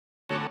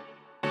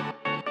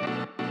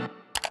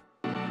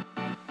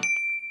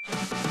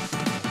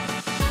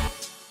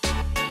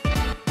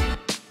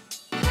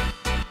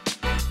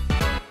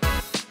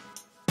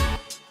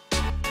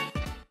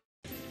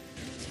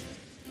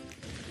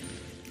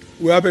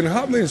We have been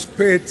having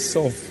spate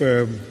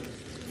of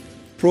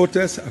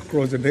protests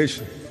across the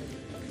nation.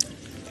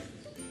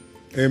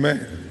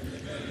 Amen.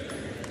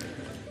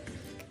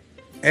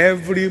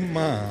 Every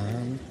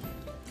man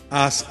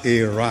has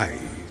a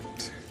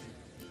right,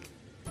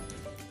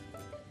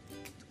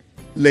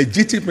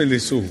 legitimately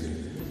so,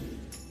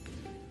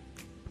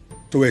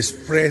 to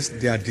express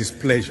their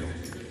displeasure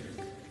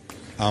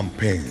and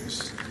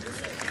pains.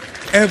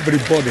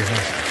 Everybody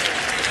has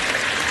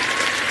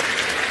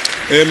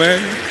it.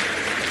 Amen.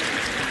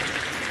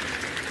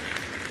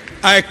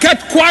 I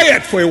kept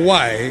quiet for a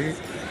while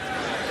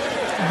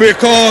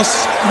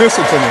because,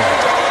 listen to me.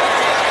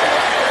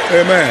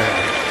 Amen.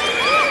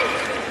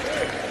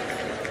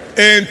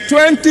 In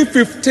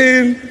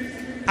 2015,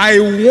 I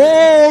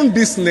warned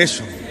this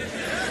nation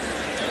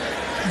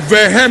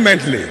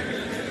vehemently,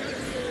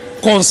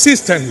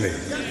 consistently,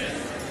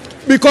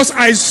 because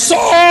I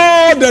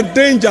saw the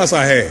dangers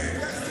ahead.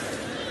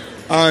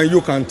 And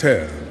you can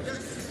tell.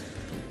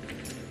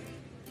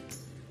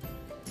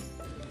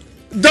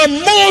 The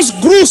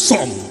most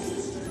gruesome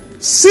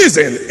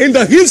season in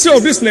the history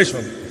of this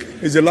nation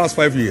is the last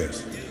 5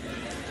 years,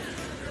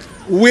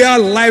 where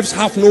lives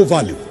have no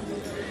value.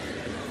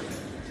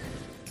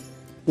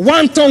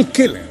 Wanton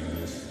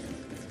killings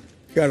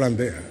here and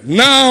there.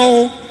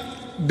 Now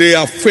they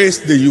have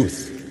faced the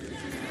youth.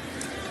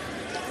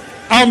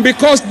 And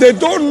because they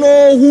don't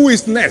know who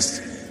is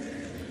next,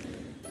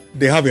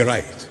 they have a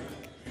right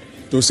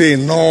to say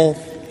no.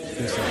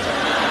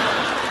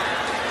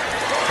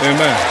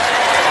 Amen.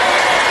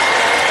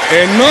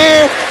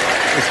 Enough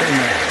is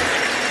enough.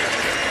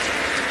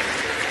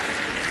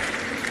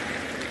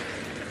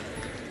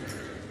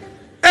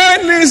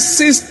 Any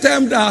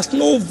system that has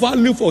no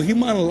value for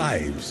human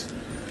lives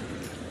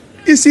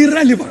is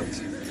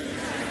irrelevant.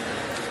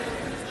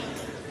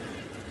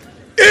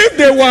 If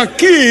they were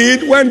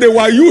kids when they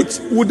were youth,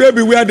 would they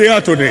be where they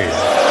are today?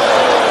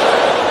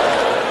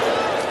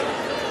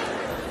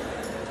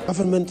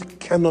 Government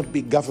cannot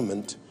be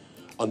government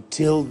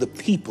until the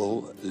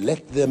people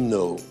let them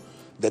know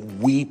that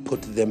we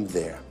put them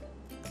there.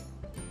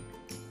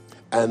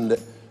 And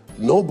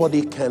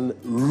nobody can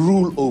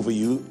rule over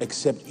you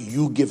except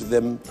you give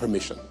them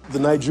permission. The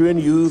Nigerian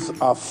youth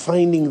are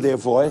finding their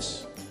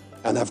voice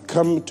and have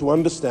come to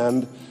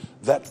understand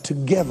that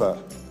together,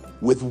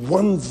 with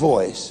one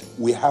voice,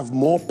 we have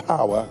more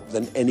power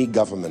than any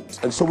government.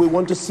 And so we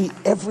want to see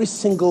every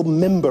single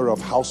member of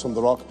House on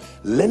the Rock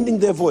lending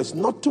their voice,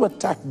 not to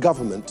attack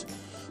government,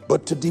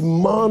 but to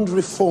demand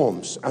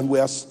reforms. And we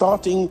are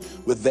starting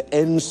with the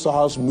End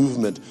SARS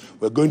movement.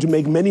 We're going to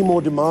make many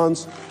more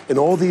demands in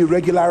all the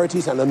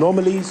irregularities and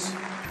anomalies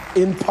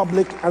in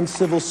public and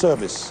civil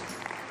service.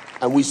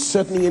 And we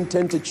certainly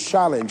intend to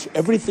challenge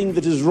everything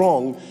that is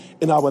wrong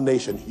in our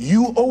nation.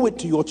 You owe it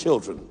to your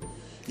children.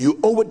 You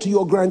owe it to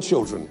your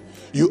grandchildren.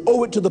 You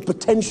owe it to the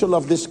potential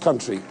of this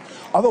country.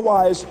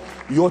 Otherwise,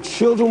 your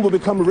children will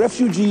become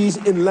refugees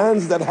in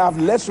lands that have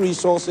less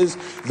resources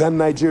than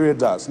Nigeria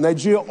does.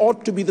 Nigeria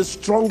ought to be the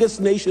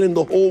strongest nation in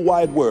the whole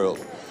wide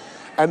world.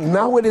 And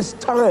now it is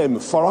time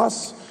for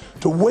us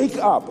to wake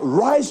up,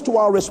 rise to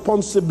our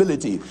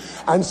responsibility,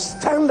 and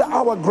stand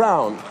our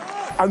ground,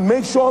 and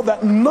make sure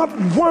that not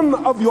one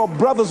of your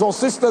brothers or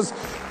sisters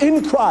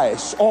in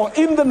Christ or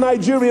in the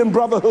Nigerian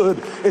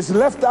brotherhood is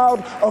left out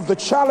of the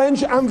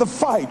challenge and the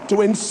fight to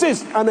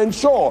insist and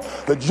ensure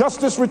that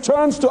justice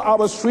returns to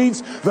our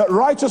streets, that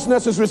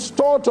righteousness is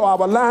restored to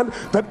our land,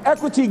 that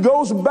equity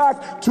goes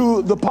back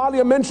to the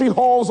parliamentary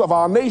halls of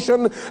our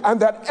nation, and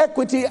that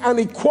equity and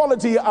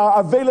equality are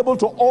available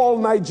to all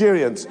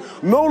Nigerians.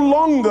 No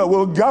longer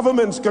will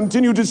governments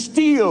continue to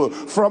steal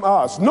from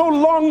us. No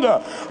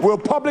longer will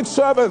public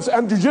servants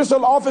and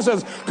judicial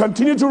officers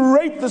continue to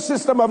rape the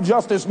system of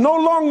justice. No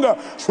longer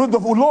should the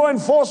law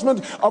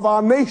enforcement of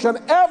our nation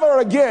ever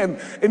again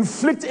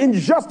inflict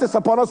injustice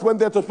upon us when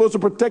they're supposed to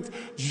protect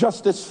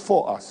justice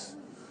for us.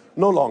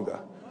 No longer.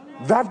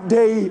 That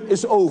day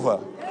is over.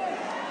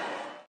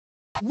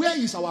 Where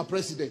is our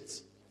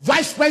president?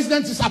 Vice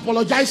President is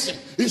apologizing.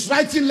 He's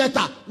writing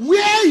letter.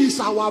 Where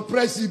is our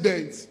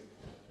president?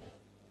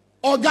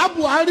 Oga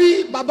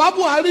Buhari, Baba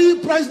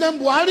Buhari,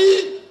 President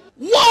Buhari,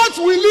 what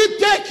will it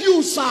take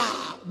you, sir?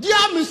 Dear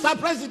Mr.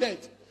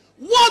 President,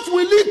 what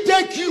will it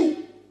take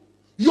you?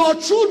 Your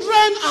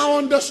children are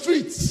on the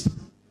streets.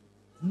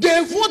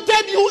 They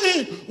voted you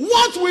in.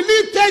 What will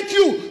it take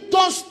you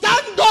to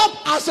stand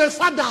up as a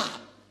father?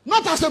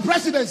 Not as a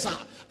president, sir.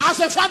 As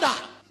a father.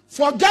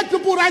 Forget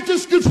people writing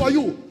script for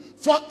you.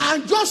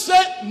 And just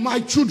say, my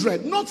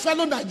children, not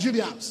fellow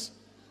Nigerians,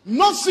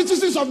 not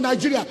citizens of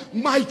Nigeria,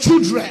 my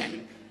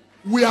children.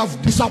 We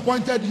have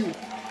disappointed you.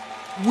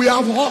 We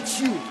have hurt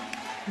you.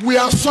 We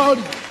are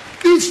sorry.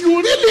 If you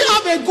really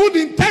have a good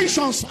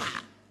intention, sir,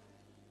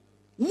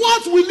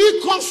 what will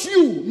it cost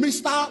you,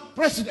 Mr.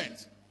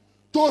 President,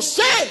 to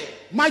say,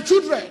 my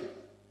children,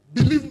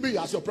 believe me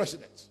as your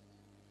president,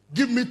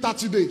 give me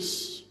 30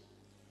 days.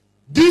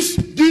 This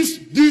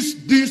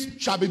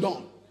shall be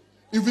done.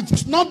 If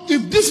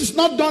this is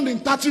not done in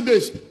 30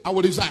 days, I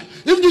will resign.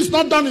 If this is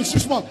not done in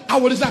 6 months, I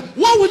will resign.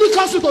 What will it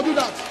cost you to do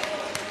that?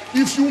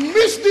 If you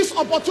miss this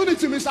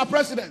opportunity, Mr.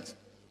 President,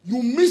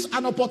 you miss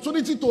an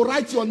opportunity to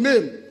write your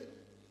name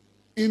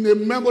in a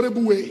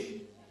memorable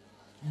way.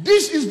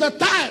 This is the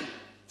time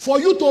for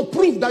you to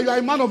prove that you are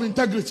a man of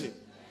integrity.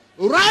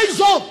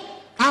 Rise up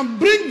and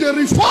bring the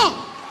reform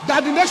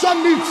that the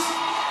nation needs.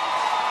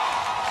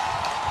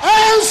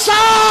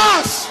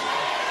 Answers!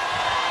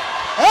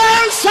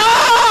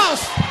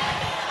 Answers!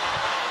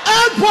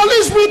 End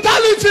police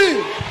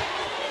brutality!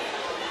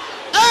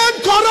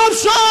 End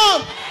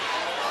corruption!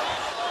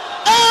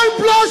 End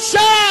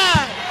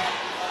bloodshed!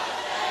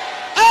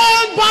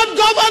 End bad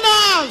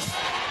governance!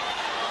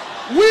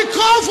 We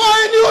call for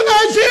a new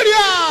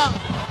Nigeria!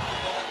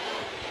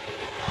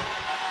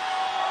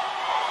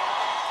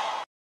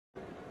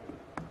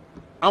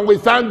 And we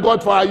thank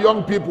God for our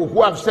young people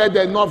who have said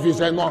enough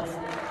is enough.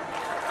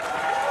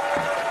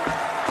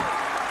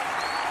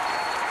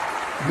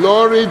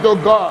 Glory to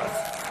God.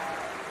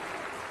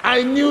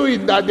 I knew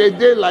it that a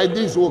day like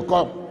this will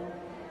come.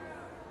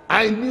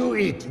 I knew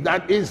it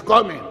that is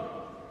coming.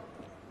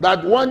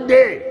 That one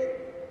day,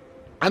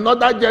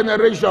 another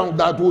generation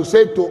that will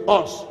say to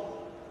us,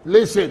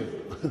 listen,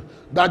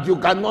 that you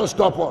cannot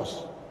stop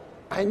us.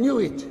 I knew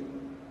it.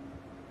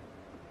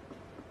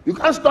 You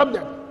can't stop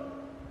them.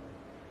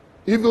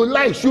 If you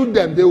like, shoot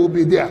them, they will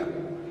be there.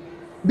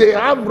 They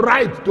have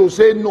right to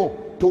say no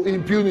to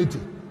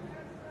impunity.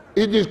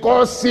 It is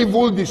called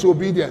civil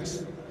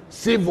disobedience.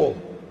 Civil.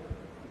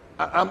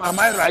 Am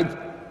I right?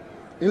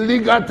 In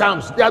legal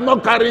terms, they are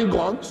not carrying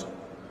guns.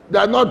 They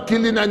are not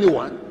killing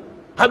anyone.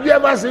 Have you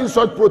ever seen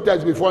such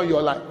protests before in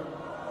your life?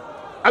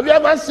 Have you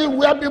ever seen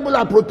where people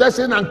are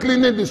protesting and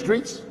cleaning the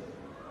streets?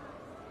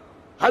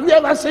 Have you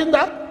ever seen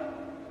that?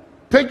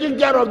 Taking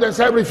care of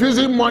themselves,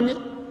 refusing money?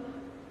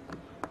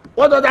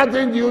 What other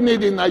thing do you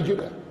need in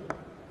Nigeria?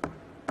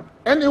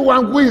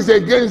 Anyone who is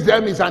against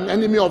them is an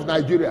enemy of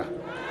Nigeria.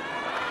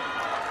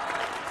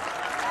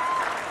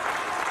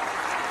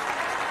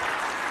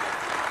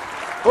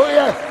 Oh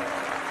yes.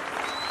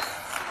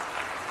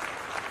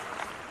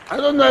 I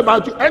don't know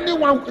about you.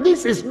 Anyone,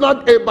 this is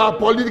not about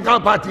political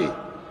party.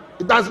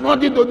 It has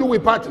nothing to do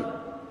with party.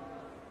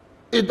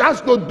 It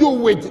has to do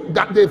with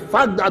the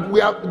fact that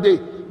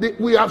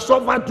we have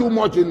suffered too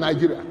much in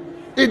Nigeria.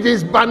 It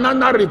is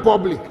banana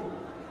republic.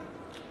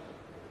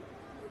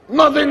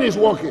 Nothing is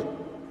working.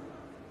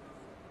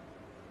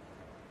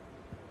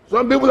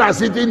 Some people are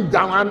sitting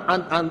down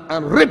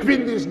and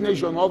ripping this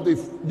nation of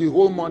the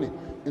whole money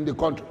in the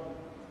country.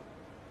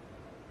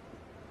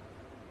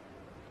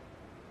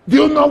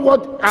 Do you know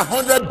what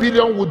 100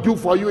 billion would do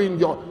for you in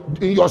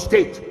your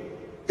state?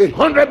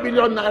 100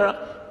 billion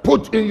naira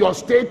put in your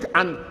state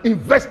and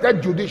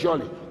invested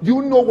judicially. Do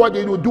you know what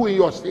it will do in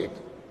your state?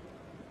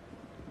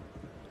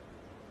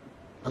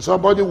 And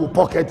somebody will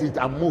pocket it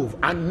and move,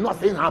 and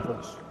nothing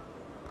happens.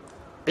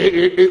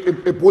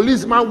 A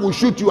policeman will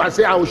shoot you and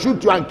say, I will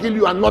shoot you and kill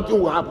you, and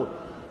nothing will happen.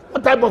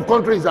 What type of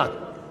country is that?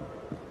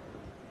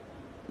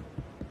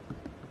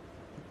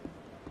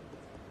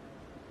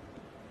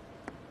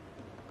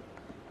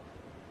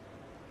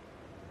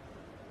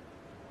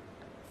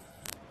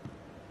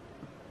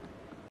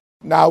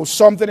 Now,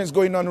 something is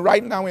going on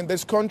right now in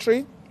this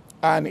country,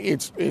 and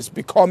it's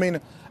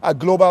becoming a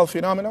global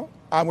phenomenon.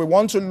 And we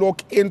want to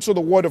look into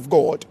the Word of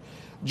God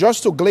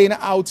just to glean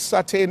out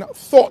certain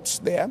thoughts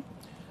there.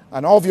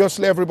 And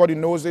obviously, everybody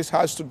knows this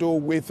has to do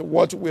with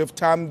what we've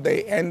termed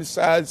the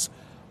NSAS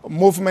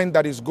movement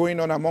that is going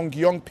on among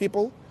young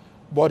people,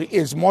 but it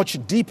is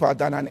much deeper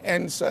than an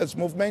NSAS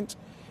movement.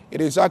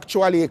 It is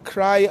actually a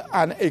cry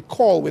and a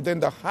call within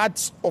the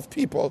hearts of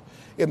people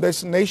in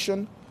this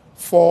nation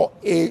for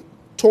a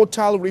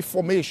total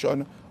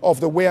reformation of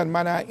the way and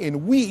manner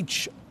in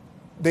which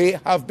they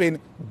have been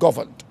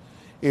governed.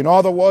 In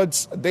other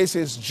words, this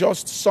is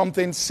just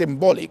something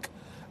symbolic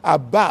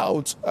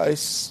about a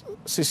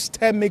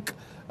systemic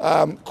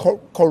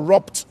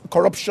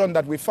corruption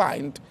that we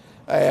find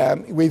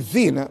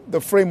within the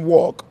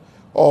framework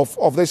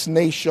of this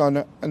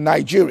nation,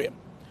 Nigeria.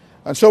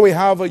 And so we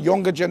have a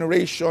younger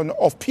generation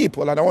of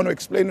people, and I want to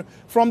explain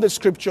from the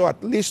scripture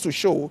at least to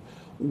show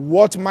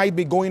what might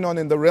be going on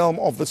in the realm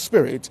of the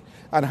spirit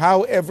and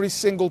how every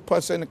single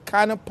person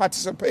can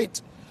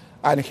participate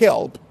and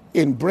help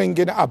in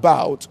bringing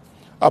about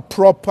a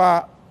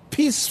proper,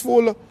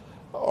 peaceful,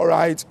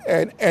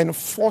 and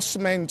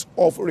enforcement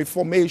of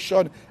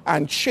reformation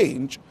and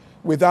change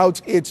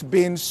without it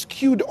being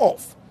skewed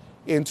off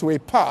into a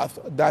path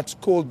that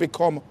could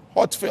become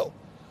hurtful.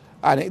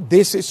 And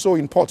this is so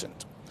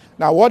important.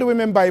 Now, what do we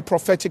mean by a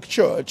prophetic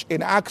church?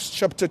 In Acts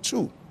chapter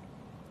 2,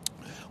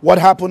 what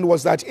happened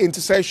was that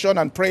intercession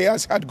and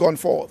prayers had gone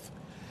forth.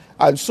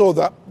 And so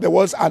there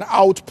was an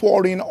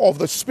outpouring of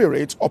the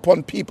Spirit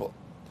upon people.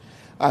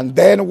 And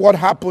then what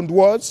happened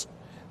was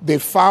they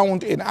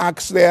found in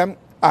Acts there,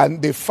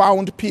 and they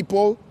found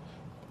people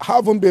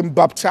having been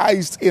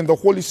baptized in the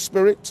Holy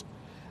Spirit,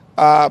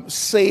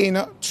 saying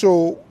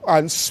to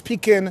and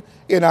speaking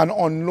in an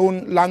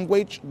unknown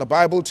language. The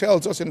Bible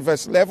tells us in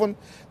verse 11,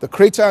 the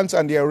Cretans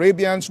and the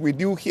Arabians, we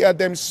do hear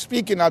them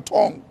speak in our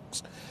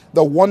tongues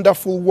the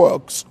wonderful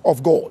works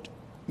of God.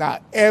 Now,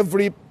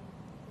 every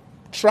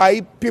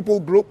tribe,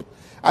 people group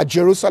at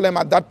Jerusalem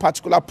at that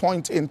particular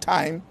point in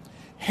time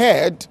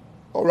heard,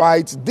 all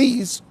right,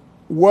 these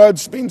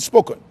words being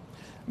spoken.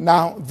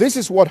 Now, this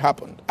is what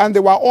happened. And they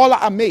were all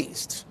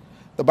amazed.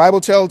 The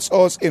Bible tells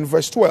us in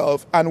verse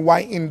 12, and were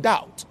in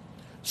doubt.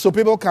 So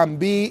people can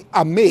be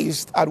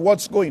amazed at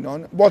what's going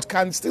on, but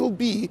can still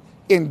be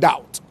in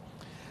doubt.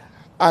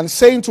 And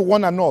saying to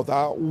one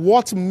another,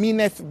 what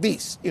meaneth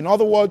this? In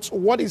other words,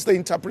 what is the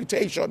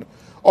interpretation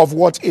of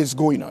what is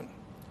going on?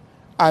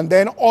 And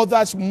then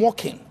others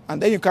mocking.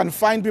 And then you can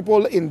find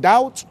people in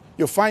doubt.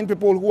 You find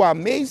people who are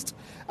amazed.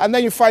 And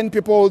then you find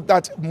people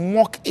that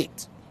mock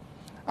it.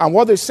 And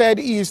what they said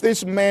is,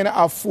 these men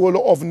are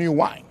full of new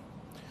wine.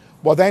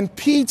 But then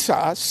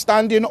Peter,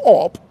 standing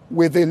up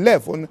with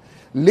 11,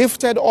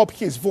 lifted up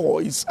his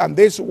voice. And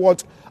this is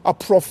what a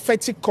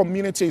prophetic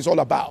community is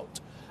all about.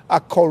 A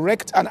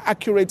correct and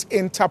accurate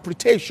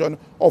interpretation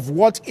of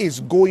what is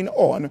going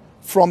on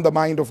from the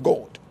mind of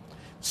God.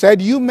 Said,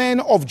 you men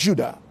of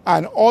Judah,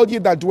 and all ye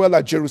that dwell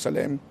at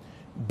Jerusalem,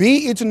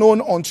 be it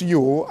known unto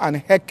you,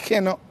 and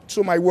hearken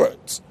to my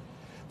words.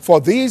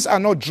 For these are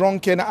not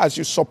drunken as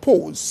you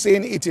suppose,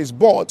 saying it is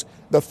but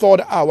the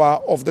third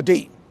hour of the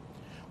day.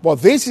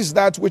 But this is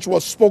that which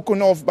was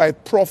spoken of by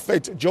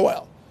prophet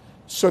Joel.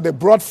 So they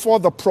brought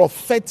forth the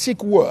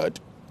prophetic word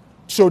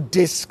to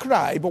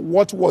describe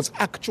what was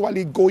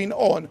actually going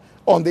on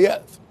the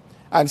earth.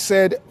 And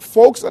said,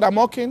 folks that are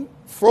mocking,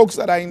 folks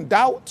that are in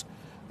doubt,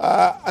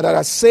 that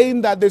are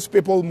saying that these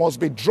people must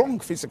be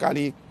drunk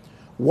physically,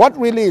 what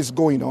really is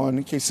going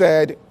on, he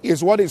said,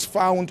 is what is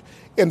found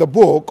in the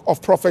book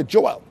of prophet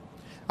Joel.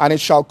 And it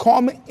shall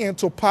come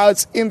into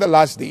pass in the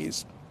last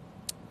days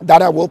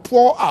that I will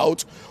pour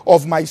out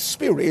of my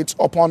spirit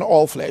upon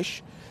all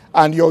flesh,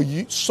 and your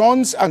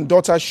sons and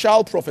daughters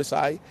shall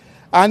prophesy,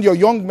 and your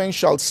young men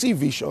shall see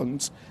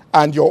visions,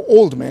 and your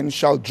old men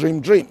shall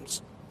dream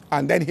dreams.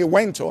 And then he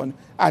went on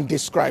and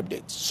described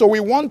it. So we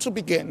want to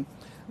begin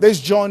this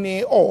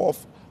journey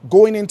of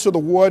going into the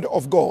Word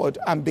of God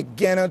and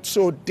begin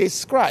to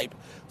describe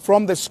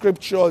from the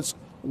Scriptures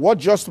what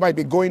just might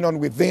be going on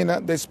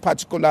within this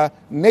particular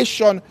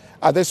nation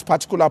at this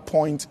particular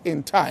point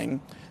in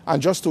time,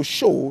 and just to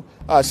show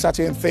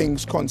certain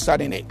things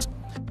concerning it.